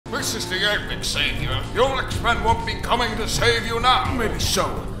This is the epic savior. Your X-Men won't be coming to save you now. Maybe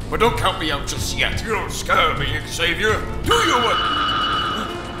so, but don't count me out just yet. You don't scare me, Xavier. Do you?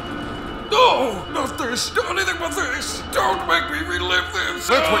 No, not this. Anything but this. Don't make me relive this.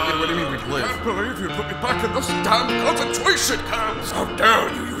 That's what you mean relive. I can't believe you put me back in those damn concentration camps. How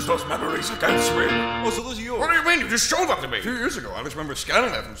dare you use those memories against me? Oh, so those are yours. What do you mean? You just showed them to me. A few years ago, I just remember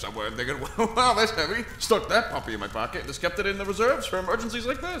scanning that from somewhere and thinking, wow, that's heavy. Stuck that puppy in my pocket and just kept it in the reserves for emergencies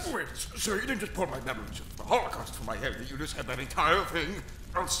like this. Wait, so you didn't just pull my memories of the Holocaust from my head. You just had that entire thing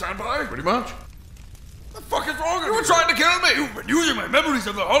on standby? Pretty much. The fuck is wrong with you? You were trying to kill me! You've been using my memories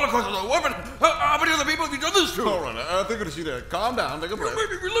of the Holocaust as a weapon! How many other people have you done this to? Alright, I think I just need to calm down, take a breath. You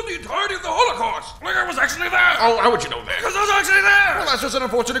made me relive the entirety of the Holocaust! Like I was actually there! Oh, how would you know that? Because I was actually there! Well, that's just an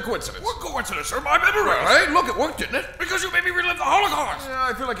unfortunate coincidence. What coincidence, sir? My memory! Well, hey, look, it worked, didn't it? Because you made me relive the Holocaust! Yeah,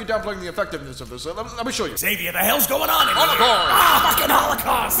 I feel like you're downplaying the effectiveness of this. Let me show you. Xavier, the hell's going on in here? Holocaust! Ah, fucking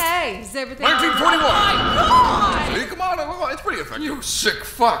Holocaust! Hey, is everything 1941! all right? See, come on, it's pretty effective. You sick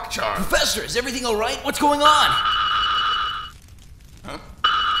fuck, Charles. Professor, is everything alright? What's going on? Huh?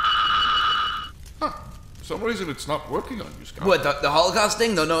 For some reason, it's not working on you, Scott. What, the Holocaust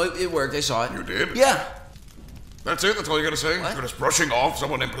thing? No, it worked. I saw it. You did? Yeah. That's it? That's all you gotta say? What? You're just brushing off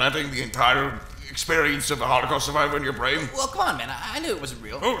someone implanting the entire experience of the Holocaust survivor in your brain? Well, come on, man. I knew it wasn't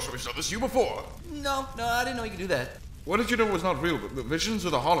real. Oh, so he's done this to you before? No, I didn't know you could do that. What did you know was not real? The visions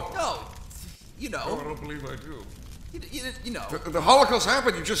of the Holocaust? No, you Oh, I know. don't believe I do. You know. The Holocaust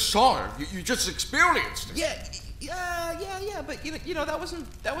happened, you just saw it. You just experienced it. Yeah, but you know that wasn't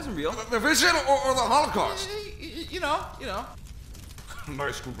real. The vision or the Holocaust? You know.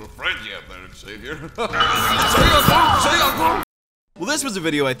 Nice group of friends you have there, Xavier. Say uncle! Well, this was a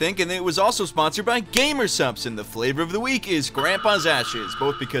video, I think, and it was also sponsored by Supps, and the flavor of the week is Grandpa's Ashes,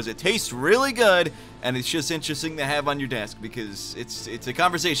 both because it tastes really good, and it's just interesting to have on your desk, because it's a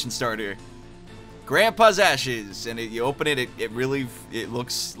conversation starter. Grandpa's Ashes, and you open it, it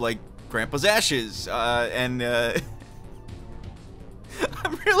looks like Grandpa's ashes, and I'm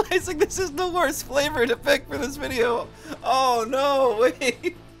realizing this is the worst flavor to pick for this video. Oh no,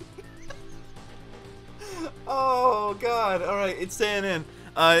 wait. Oh god, alright, it's staying in.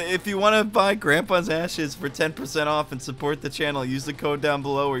 If you want to buy Grandpa's Ashes for 10% off and support the channel, use the code down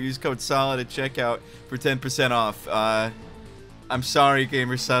below or use code SOLID at checkout for 10% off. I'm sorry,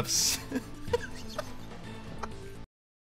 Supps.